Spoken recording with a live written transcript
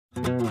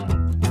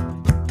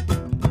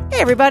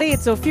everybody,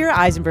 it's Ophira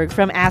Eisenberg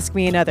from Ask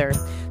Me Another.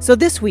 So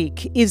this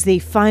week is the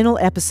final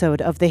episode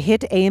of the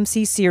hit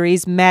AMC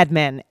series Mad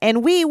Men,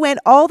 and we went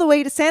all the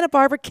way to Santa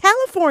Barbara,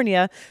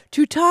 California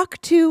to talk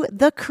to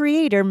the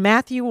creator,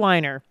 Matthew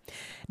Weiner.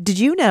 Did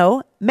you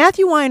know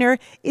Matthew Weiner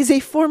is a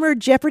former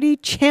Jeopardy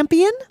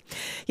champion?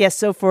 Yes,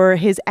 so for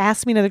his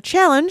Ask Me Another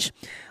challenge,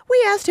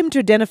 we asked him to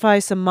identify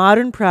some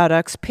modern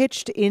products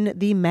pitched in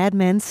the Mad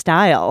Men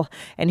style.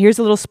 And here's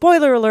a little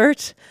spoiler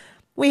alert.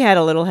 We had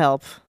a little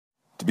help.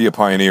 To be a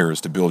pioneer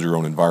is to build your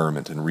own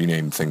environment and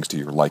rename things to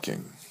your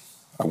liking.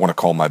 I want to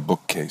call my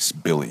bookcase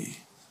Billy.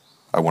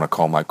 I want to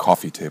call my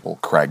coffee table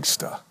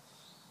Cragsta.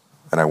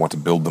 And I want to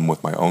build them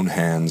with my own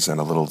hands and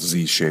a little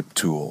Z-shaped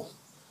tool.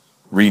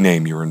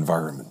 Rename your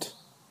environment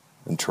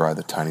and try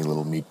the tiny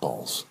little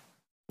meatballs.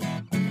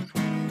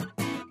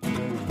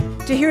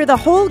 To hear the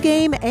whole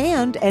game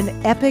and an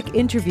epic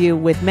interview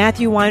with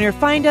Matthew Weiner,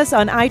 find us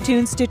on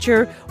iTunes,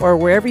 Stitcher, or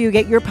wherever you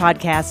get your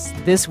podcasts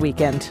this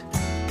weekend.